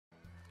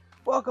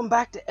Welcome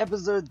back to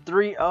episode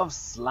 3 of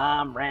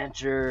Slime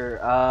Rancher.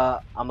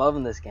 I'm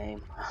loving this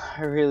game.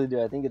 I really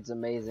do. I think it's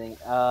amazing.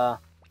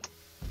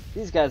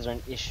 These guys are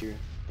an issue.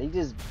 They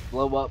just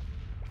blow up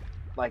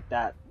like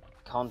that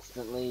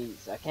constantly.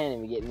 So I can't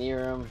even get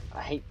near them.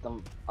 I hate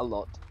them a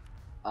lot.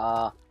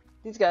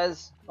 These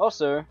guys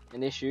also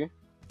an issue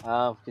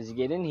because you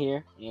get in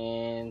here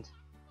and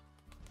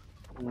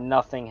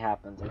nothing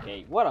happens.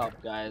 Okay, what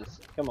up, guys?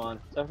 Come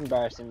on, stop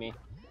embarrassing me.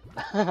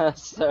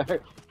 So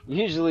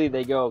usually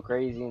they go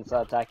crazy and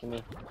start attacking me.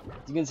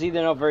 As you can see,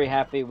 they're not very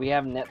happy. We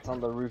have nets on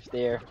the roof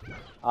there.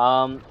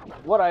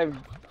 What I've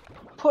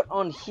put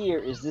on here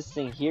is this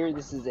thing here.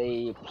 This is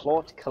a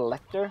plort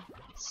collector.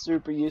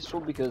 Super useful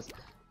because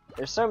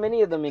there's so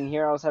many of them in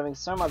here. I was having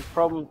so much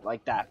problem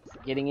like that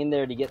getting in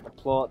there to get the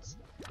plorts.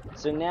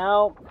 So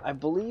now I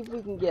believe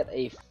we can get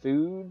a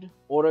food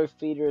auto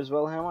feeder as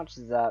well. How much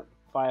is that?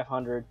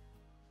 500.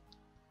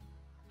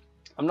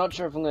 I'm not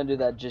sure if I'm going to do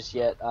that just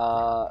yet,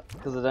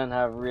 because I don't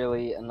have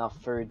really enough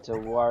food to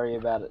worry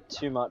about it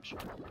too much.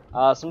 So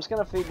I'm just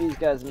going to feed these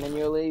guys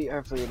manually.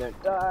 Hopefully they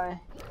don't die.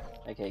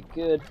 Okay,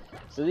 good.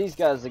 So these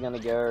guys are going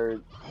to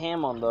go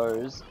ham on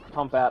those,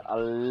 pump out a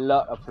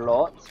lot of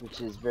plorts,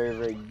 which is very,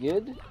 very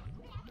good.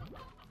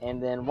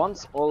 And then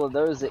once all of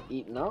those are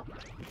eaten up,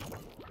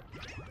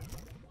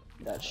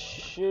 that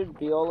should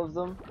be all of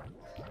them.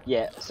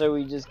 Yeah, so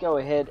we just go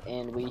ahead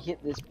and we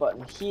hit this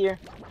button here.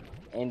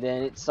 And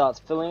then it starts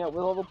filling up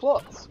with all the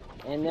plorts.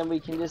 And then we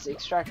can just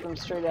extract them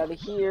straight out of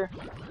here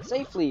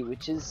safely,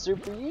 which is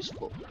super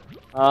useful.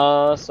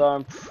 So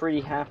I'm pretty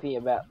happy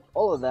about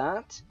all of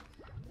that.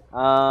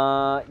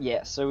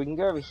 Yeah, so we can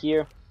go over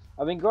here.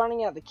 I've been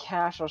grinding out the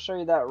cash. I'll show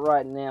you that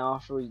right now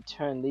after we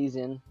turn these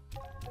in.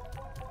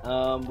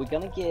 We're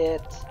gonna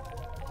get...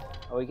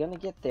 Are we gonna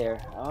get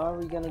there? Are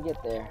we gonna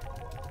get there?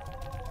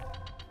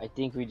 I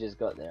think we just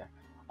got there.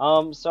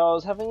 So I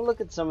was having a look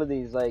at some of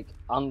these, like,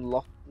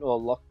 unlocked or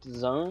locked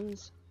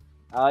zones.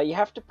 You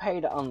have to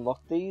pay to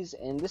unlock these,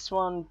 and this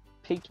one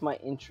piqued my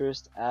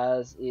interest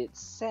as it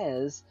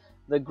says,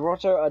 the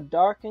grotto, a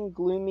dark and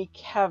gloomy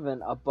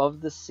cavern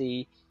above the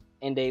sea,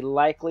 and a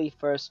likely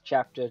first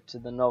chapter to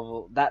the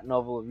novel, that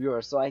novel of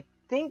yours. So I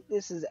think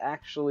this is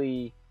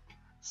actually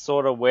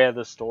sort of where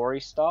the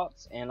story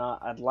starts, and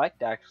I'd like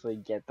to actually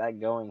get that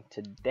going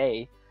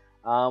today.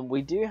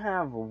 We do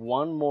have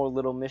one more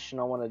little mission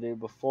I want to do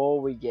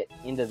before we get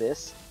into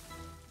this,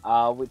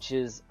 which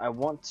is I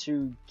want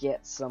to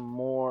get some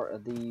more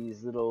of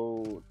these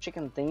little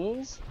chicken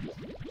thingies.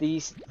 The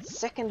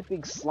second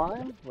big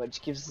slime,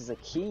 which gives us a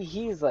key,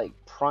 he's like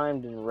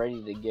primed and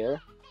ready to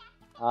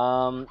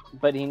go,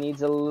 but he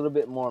needs a little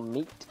bit more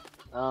meat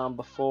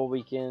before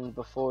we can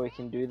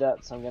do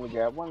that. So I'm gonna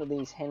grab one of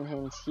these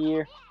hens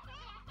here,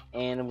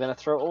 and I'm gonna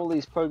throw all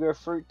these pogo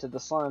fruit to the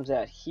slimes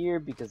out here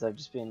because I've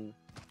just been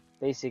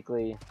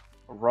basically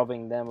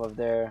robbing them of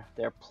their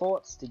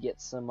plorts to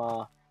get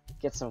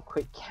some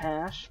quick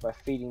cash by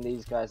feeding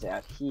these guys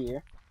out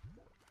here.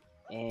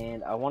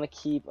 And I want to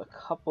keep a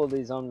couple of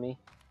these on me.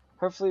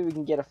 Hopefully we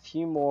can get a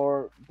few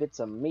more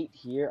bits of meat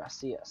here. I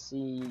see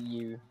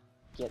you.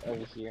 Get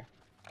over here.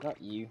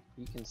 Not you.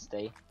 You can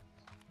stay.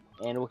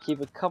 And we'll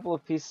keep a couple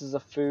of pieces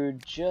of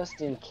food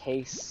just in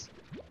case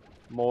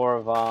more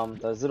of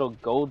those little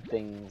gold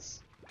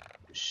things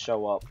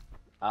show up.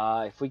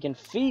 If we can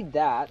feed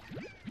that,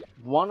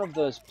 one of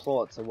those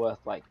plorts are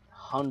worth like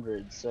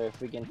hundreds, so if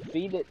we can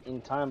feed it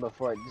in time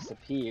before it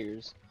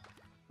disappears,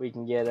 we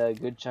can get a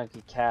good chunk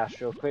of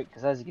cash real quick,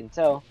 because as you can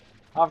tell,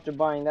 after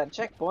buying that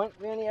checkpoint,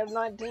 we only have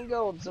 19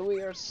 gold, so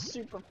we are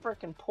super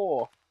freaking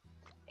poor,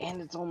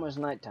 and it's almost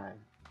nighttime.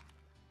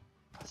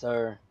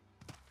 So,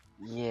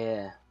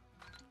 yeah.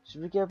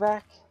 Should we go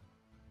back?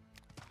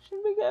 Should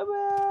we go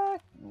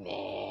back?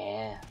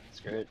 Nah,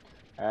 screw it.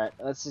 Alright,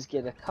 let's just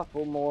get a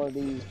couple more of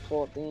these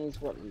plort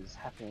thingies. What is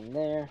happening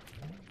there?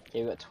 Okay,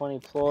 we've got 20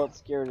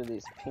 plorts. Get rid of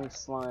this pink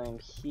slime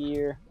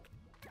here.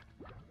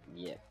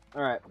 Yeah.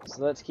 Alright,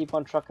 so let's keep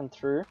on trucking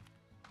through.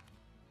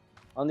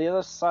 On the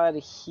other side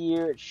of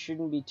here, it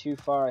shouldn't be too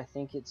far. I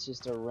think it's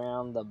just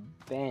around the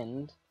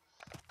bend.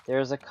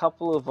 There's a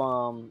couple of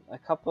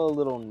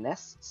little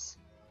nests,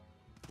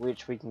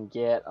 which we can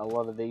get a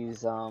lot of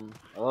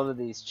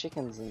these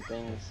chickens and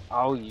things.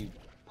 Oh, you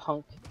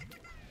punk.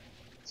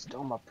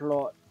 Stole my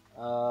plort,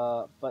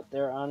 but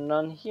there are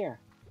none here.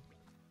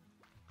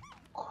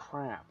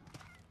 Crap.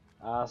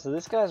 So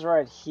this guy's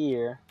right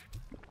here.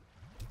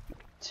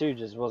 2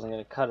 just wasn't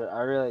gonna cut it.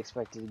 I really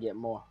expected to get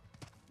more.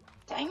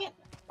 Dang it!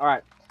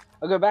 Alright,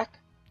 I'll go back,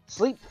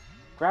 sleep,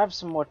 grab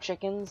some more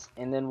chickens,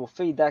 and then we'll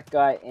feed that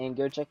guy and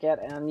go check out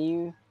our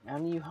new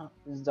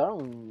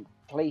zone,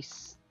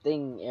 place,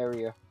 thing,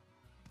 area.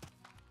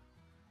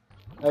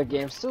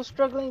 Okay, I'm still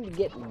struggling to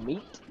get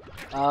meat.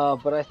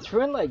 But I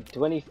threw in like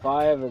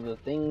 25 of the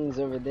things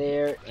over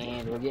there,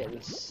 and we're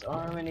getting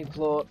so many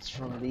plorts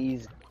from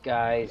these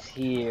guys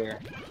here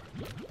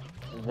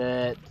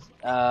that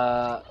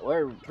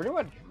we're pretty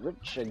much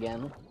rich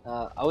again.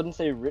 I wouldn't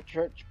say rich,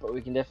 but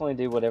we can definitely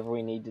do whatever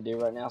we need to do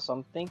right now. So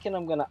I'm thinking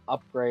I'm gonna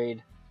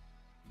upgrade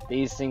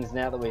these things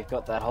now that we've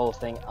got that whole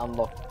thing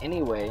unlocked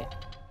anyway.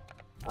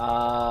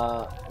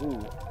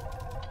 Ooh.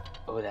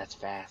 Oh, that's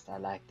fast. I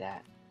like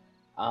that.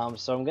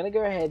 So I'm gonna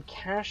go ahead,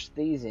 cache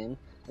these in.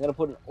 I'm gonna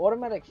put an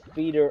automatic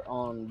feeder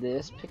on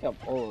this. Pick up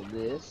all of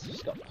this.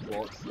 Just got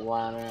plorts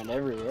lying around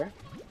everywhere.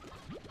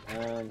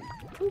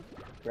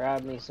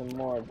 Grab me some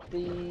more of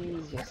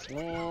these. Yes,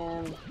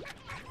 ma'am.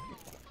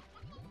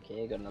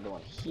 Okay, got another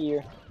one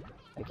here.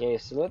 Okay,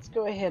 so let's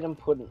go ahead and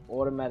put an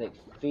automatic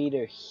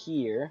feeder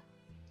here.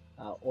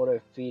 Auto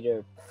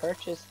feeder,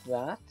 purchase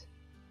that.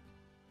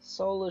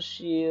 Solar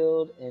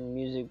shield and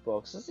music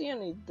box. That's the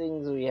only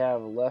things we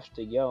have left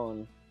to go,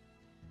 and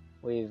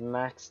we've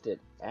maxed it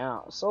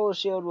out. Solar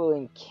shield will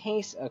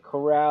encase a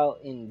corral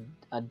in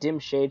a dim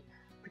shade,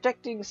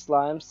 protecting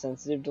slimes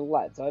sensitive to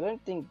light. So I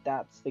don't think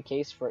that's the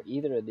case for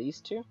either of these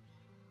two.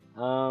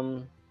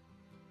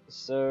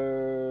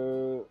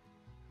 So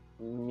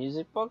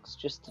music box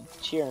just to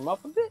cheer him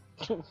up a bit.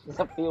 Does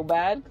that feel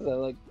bad? Because I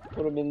like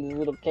put him in this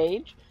little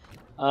cage.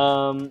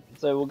 So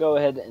we'll go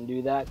ahead and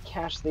do that.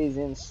 Cache these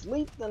in.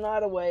 Sleep the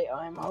night away.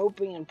 I'm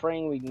hoping and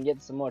praying we can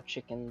get some more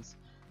chickens,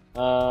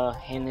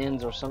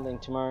 hens or something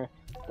tomorrow.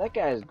 That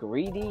guy's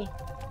greedy.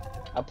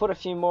 I put a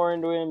few more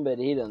into him, but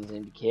he doesn't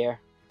seem to care.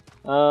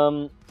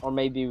 Or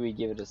maybe we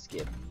give it a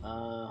skip.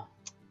 Nah,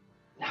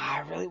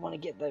 I really want to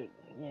get the.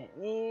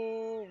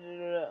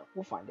 Yeah,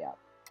 we'll find out.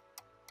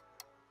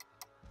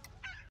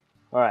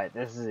 Alright,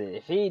 this is it.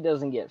 If he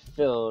doesn't get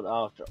filled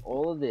after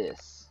all of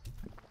this,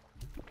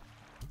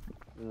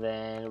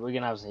 then we're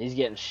gonna have some. He's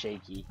getting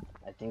shaky.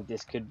 I think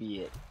this could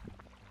be it.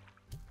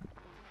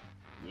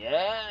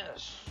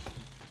 Yes!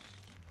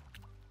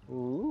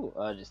 Ooh,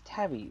 just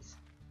tabbies.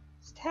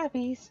 It's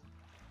tabbies.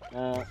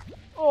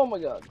 Oh my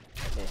god.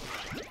 Okay.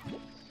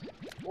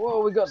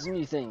 Whoa, we got some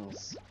new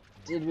things.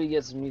 Did we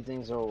get some new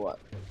things or what?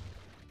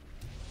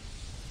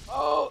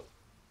 Oh!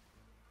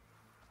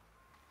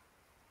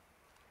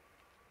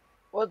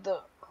 What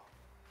the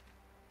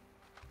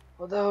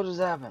hell just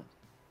happened?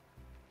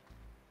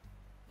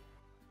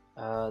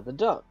 The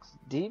ducks.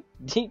 Deep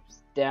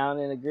down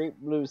in a great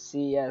blue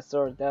sea, I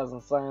saw 1,000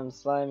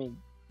 slimes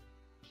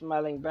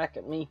smiling back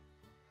at me.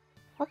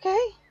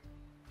 Okay.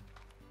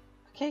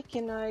 Okay,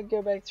 can I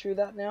go back through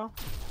that now?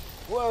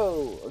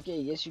 Whoa, okay,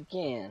 yes you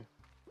can.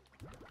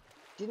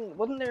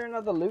 Wasn't there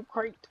another loot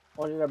crate?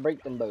 Or did I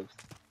break them both?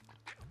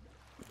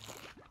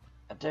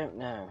 I don't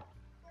know.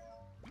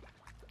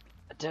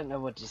 I don't know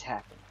what just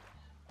happened.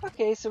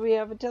 Okay, so we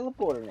have a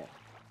teleporter now.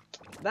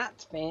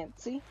 That's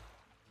fancy.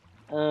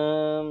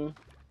 Time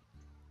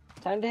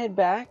to head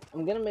back.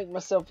 I'm gonna make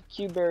myself a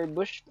Q-berry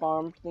bush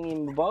farm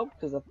thingy-mabob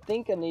because I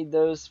think I need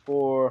those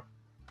for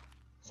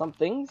some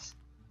things.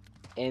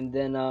 And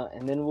then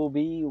we'll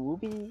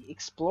be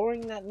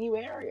exploring that new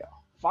area.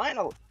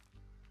 Finally.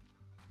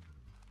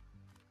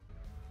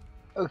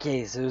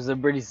 Okay, so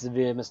some pretty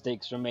severe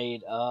mistakes were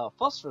made.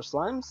 Phosphorus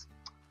slimes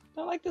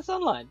don't like the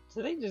sunlight,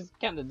 so they just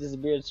kind of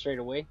disappeared straight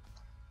away.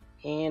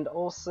 And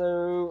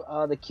also,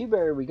 the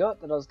Q-berry we got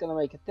that I was going to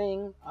make a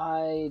thing,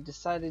 I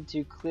decided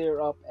to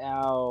clear up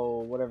our,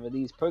 whatever,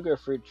 these pogo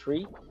fruit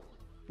tree.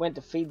 Went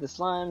to feed the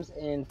slimes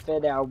and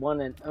fed our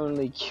one and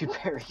only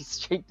Q-berry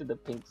straight to the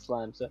pink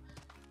slime. So,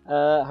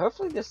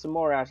 hopefully there's some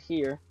more out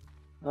here.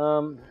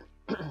 So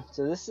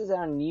this is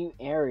our new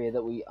area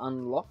that we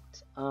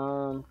unlocked.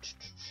 So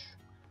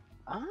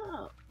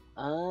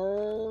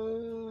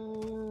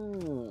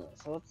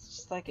it's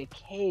just like a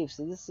cave.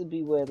 So this would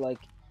be where, like,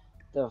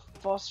 the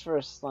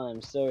phosphorus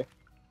slime. So if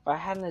I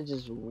hadn't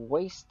just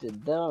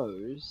wasted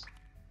those,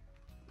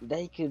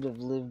 they could have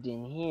lived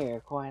in here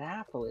quite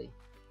happily.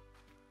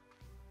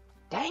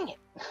 Dang it!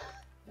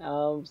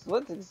 So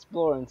let's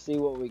explore and see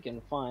what we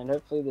can find.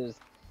 Hopefully there's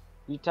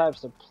new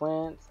types of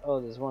plants. Oh,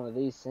 there's one of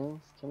these things.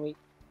 Can we?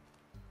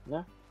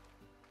 No?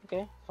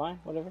 Okay, fine,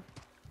 whatever.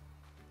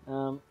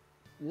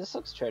 This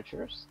looks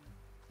treacherous.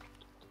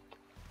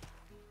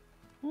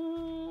 Is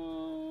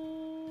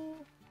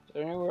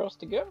there anywhere else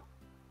to go?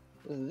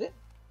 This is it.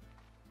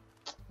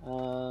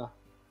 Well,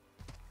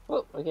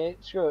 okay,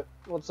 screw it.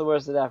 What's the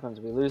worst that happens?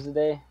 We lose the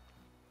day.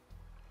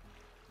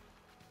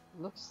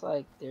 Looks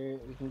like we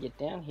can get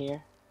down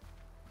here.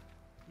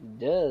 It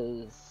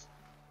does.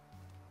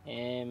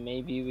 And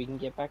maybe we can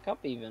get back up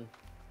even.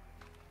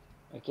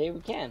 Okay,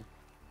 we can.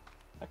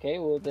 Okay,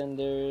 well then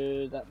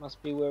that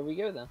must be where we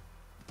go then.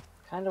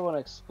 Kinda wanna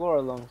explore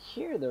along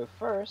here though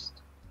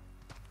first.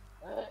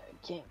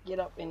 Can't get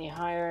up any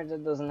higher.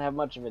 That doesn't have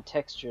much of a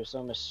texture, so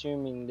I'm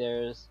assuming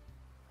there's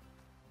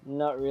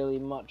not really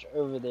much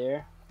over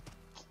there.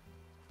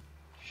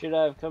 Should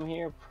I have come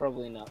here?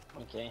 Probably not.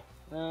 Okay.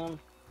 So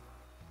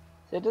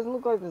it doesn't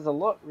look like there's a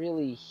lot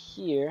really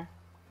here.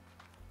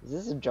 Is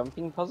this a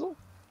jumping puzzle?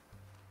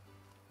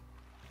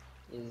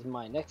 Is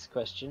my next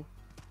question.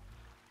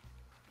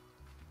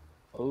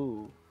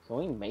 Oh, can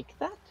we make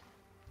that?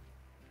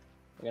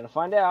 We're gonna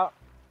find out.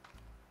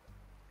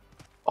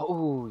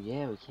 Oh,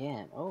 yeah, we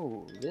can.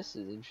 Oh, this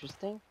is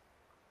interesting.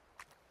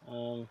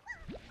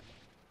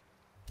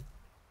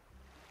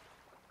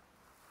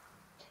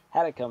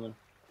 Had it coming.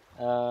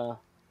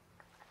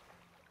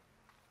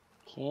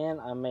 Can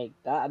I make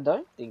that? I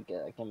don't think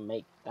I can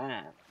make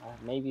that.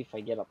 Maybe if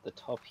I get up the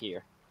top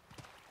here.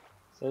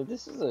 So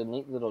this is a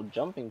neat little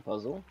jumping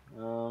puzzle.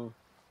 Oh,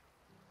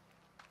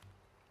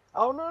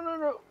 no, no,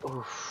 no.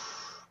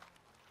 Oof.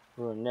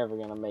 We're never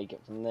going to make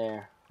it from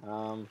there.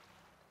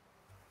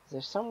 Is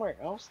there somewhere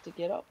else to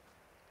get up?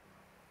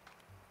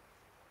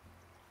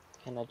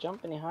 Can I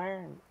jump any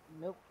higher?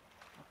 Nope.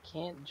 I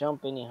can't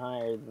jump any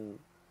higher than...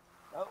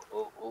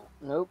 Oh,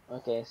 nope.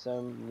 Okay,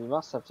 so we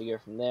must have to go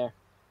from there.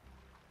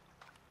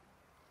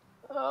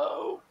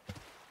 Oh!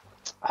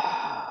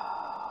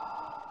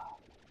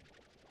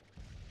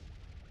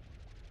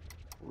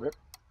 Rip.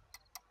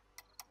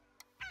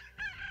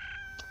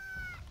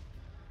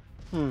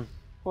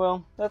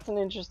 Well, that's an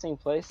interesting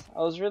place.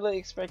 I was really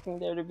expecting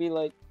there to be,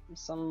 like,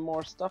 some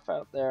more stuff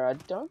out there. I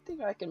don't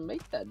think I can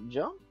make that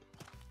jump.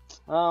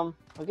 I'll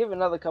give it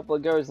another couple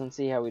of goes and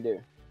see how we do.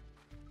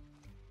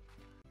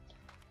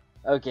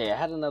 Okay, I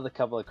had another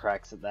couple of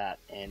cracks at that,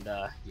 and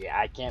yeah,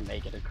 I can't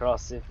make it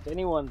across. If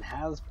anyone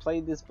has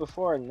played this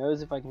before and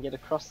knows if I can get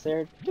across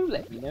there, do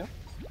let me know.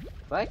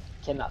 I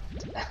cannot,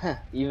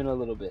 even a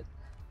little bit.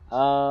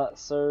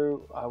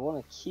 So I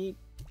want to keep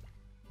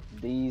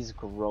these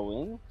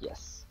growing,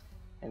 yes.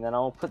 And then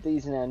I'll put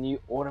these in our new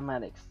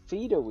automatic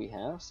feeder we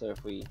have. So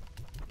if we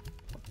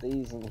put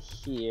these in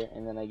here,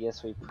 and then I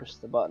guess we push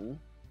the button.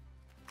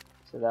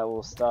 So that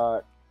will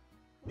start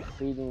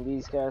feeding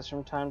these guys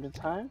from time to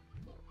time,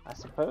 I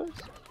suppose.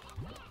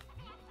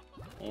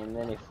 And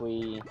then if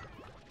we...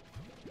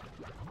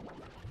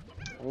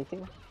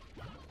 anything?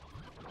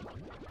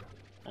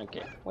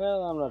 Okay,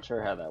 well, I'm not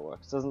sure how that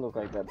works. Doesn't look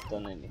like that's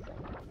done anything.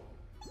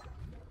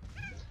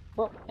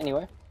 Well,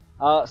 anyway.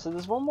 So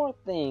there's one more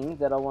thing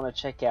that I want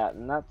to check out,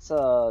 and that's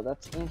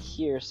in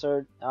here.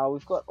 So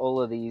we've got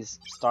all of these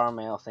star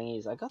mail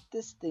thingies. I got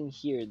this thing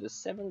here, the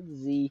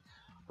 7Z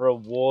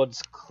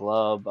Rewards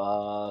Club.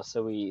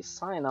 So we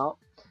sign up,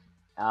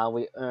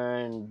 we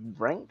earn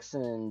ranks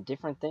and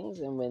different things,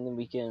 and then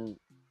we can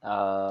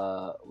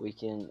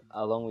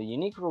along with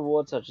unique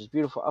rewards such as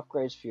beautiful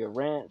upgrades for your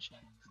ranch,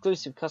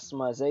 exclusive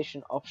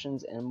customization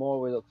options, and more.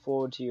 We look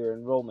forward to your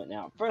enrollment.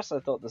 Now, at first I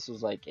thought this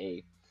was like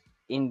a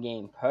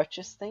in-game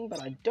purchase thing,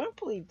 but I don't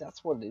believe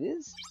that's what it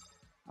is.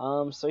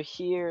 So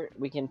here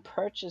we can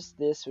purchase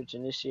this, which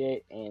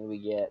initiate, and we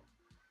get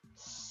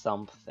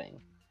something.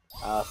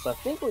 So I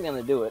think we're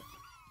gonna do it.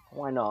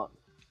 Why not?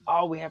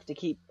 Oh, we have to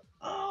keep...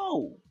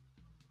 Oh,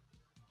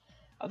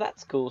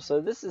 that's cool. So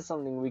this is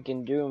something we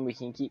can do, and we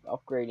can keep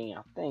upgrading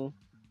our thing.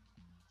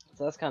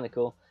 So that's kind of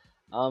cool.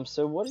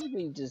 So what did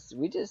we just...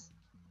 We just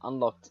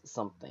unlocked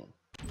something.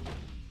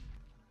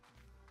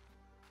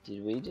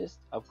 Did we just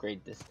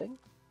upgrade this thing?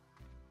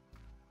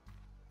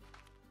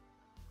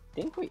 I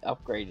think we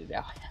upgraded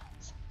our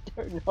house. I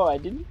don't know, I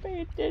didn't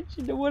pay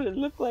attention to what it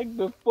looked like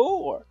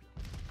before.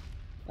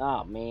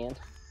 Ah, man.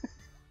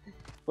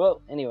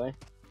 Well, anyway,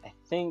 I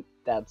think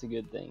that's a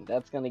good thing.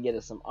 That's going to get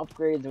us some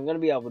upgrades. I'm going to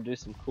be able to do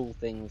some cool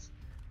things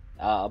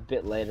a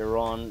bit later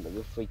on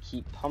if we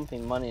keep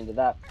pumping money into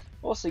that.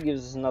 Also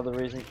gives us another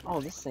reason.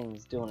 Oh, this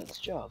thing's doing its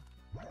job.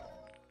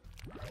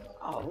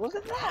 Oh, look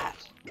at that!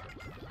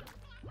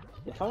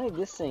 If only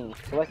this thing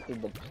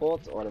collected the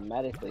plorts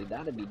automatically,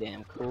 that'd be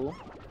damn cool.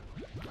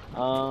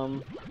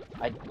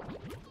 I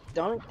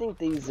don't think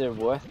these are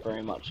worth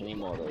very much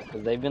anymore though,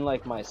 because they've been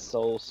like my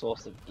sole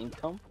source of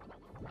income.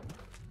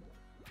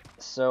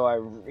 So I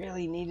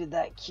really needed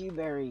that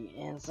Q-berry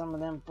and some of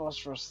them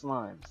phosphorus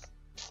slimes.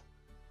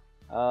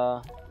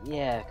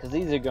 Yeah, because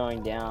these are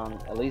going down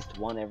at least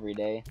one every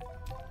day.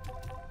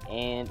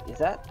 And is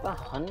that the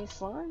honey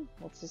slime?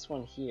 What's this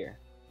one here?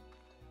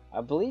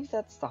 I believe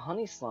that's the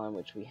honey slime,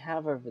 which we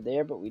have over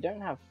there, but we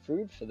don't have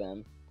food for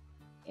them.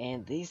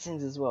 And these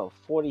things as well,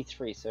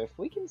 43. So if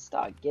we can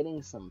start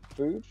getting some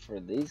food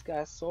for these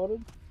guys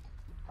sorted,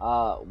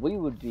 we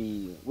would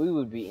be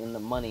in the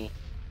money.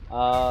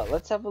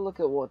 Let's have a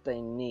look at what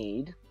they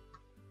need.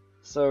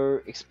 So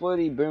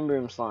explodey boom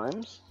boom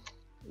slimes,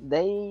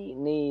 they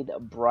need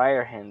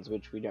briar hens,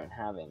 which we don't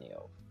have any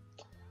of.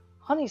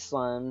 Honey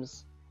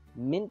slimes,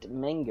 mint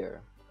mango,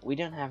 we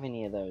don't have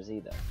any of those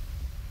either.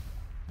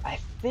 I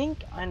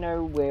think I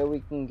know where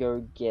we can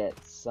go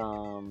get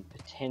some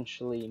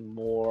potentially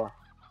more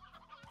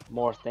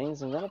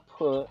things. I'm gonna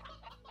put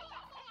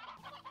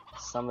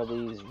some of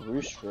these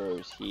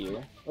roosters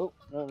here. Oh,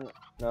 no,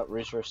 not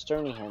rooster,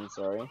 stony hen,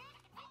 sorry.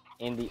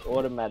 In the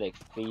automatic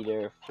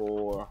feeder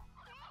for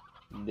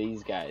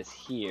these guys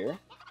here.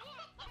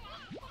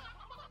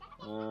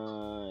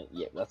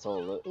 Yeah, that's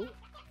all those. Ooh,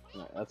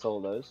 no, that's all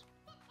those.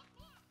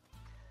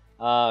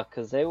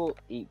 Cause they will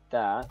eat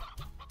that.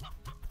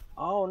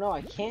 Oh no,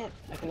 I can't.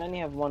 I can only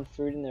have one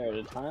food in there at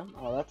a time.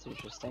 Oh, that's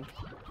interesting.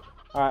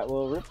 Alright,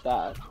 we'll rip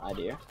that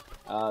idea.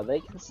 They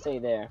can stay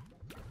there.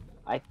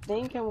 I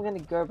think I'm gonna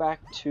go back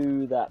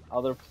to that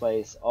other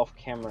place off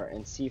camera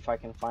and see if I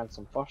can find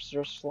some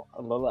phosphorus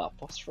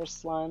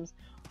slimes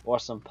or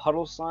some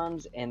puddle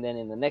slimes, and then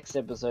in the next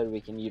episode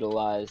we can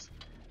utilize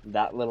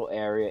that little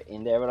area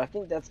in there. But I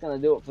think that's going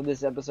to do it for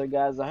this episode,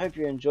 guys. I hope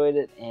you enjoyed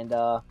it, and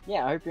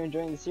yeah, I hope you're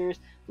enjoying the series.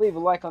 Leave a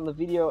like on the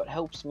video, it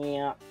helps me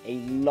out a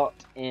lot,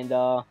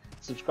 and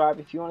subscribe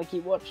if you want to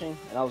keep watching,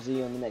 and I'll see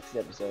you in the next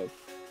episode.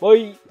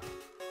 Bye!